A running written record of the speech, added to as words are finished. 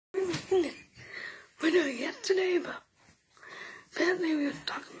making this video yesterday, but apparently we were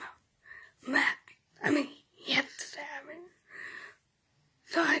talking about math. Yesterday,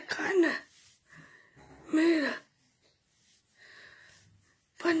 So I kinda made a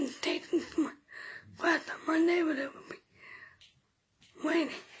presentation for my class on Monday, but it would be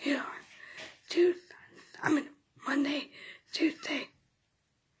waiting, Monday, Tuesday,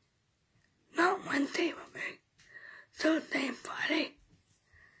 not Wednesday, but maybe Thursday and Friday.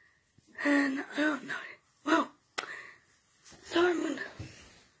 And I don't know. Well, so I'm gonna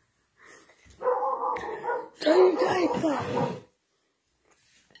tell you guys the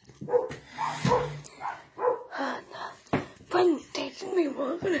presentation we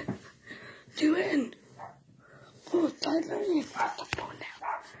were gonna do it in full size. Let me put the phone down.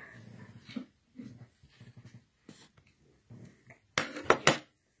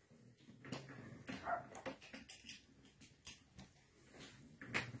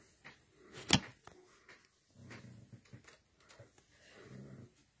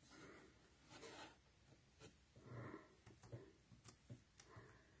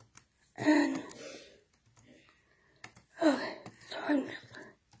 And, okay, so I'm gonna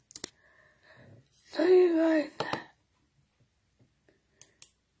tell you guys that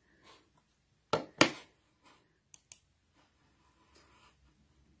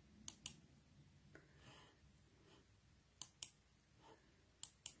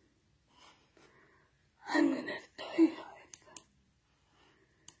I'm gonna tell you guys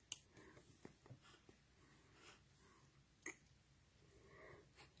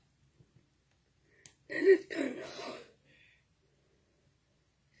that it's kind of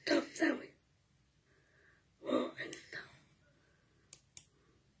stuff that we want and stuff.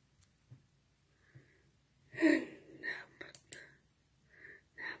 And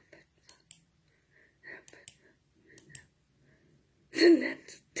and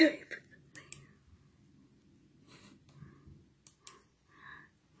that's stupid.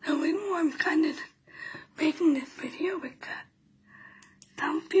 The reason why I'm kind of making this video because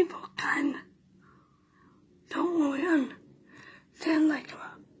some people kind of don't really understand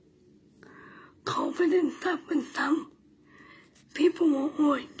about COVID and stuff, and some people won't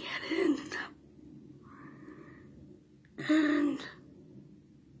really get it and stuff. And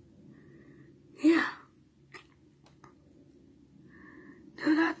yeah,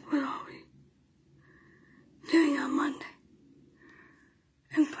 so that's what I'll be doing on Monday.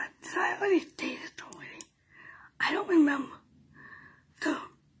 And but did I already say this already? I don't remember. So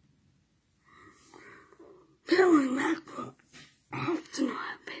apparently MacBook often know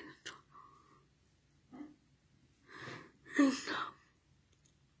how to pay the toll and stuff.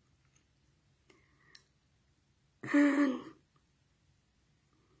 And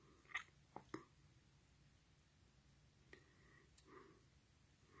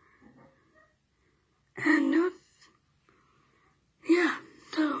yeah,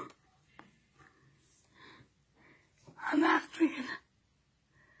 so I'm actually gonna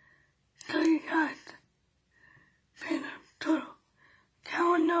tell you guys pay the total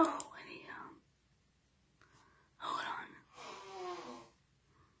calendar already. Hold on.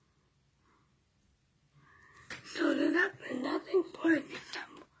 So there's actually nothing for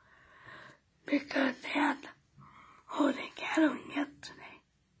December because they had the holiday gathering yesterday.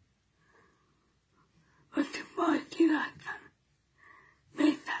 But you probably see that kind of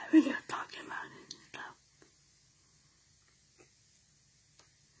make that video talking about it and stuff.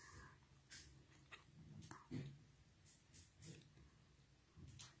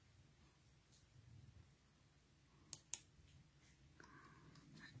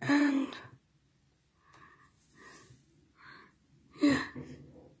 And yeah,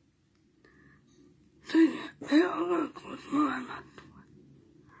 so yeah, they all work with more and not.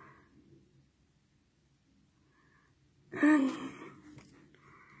 And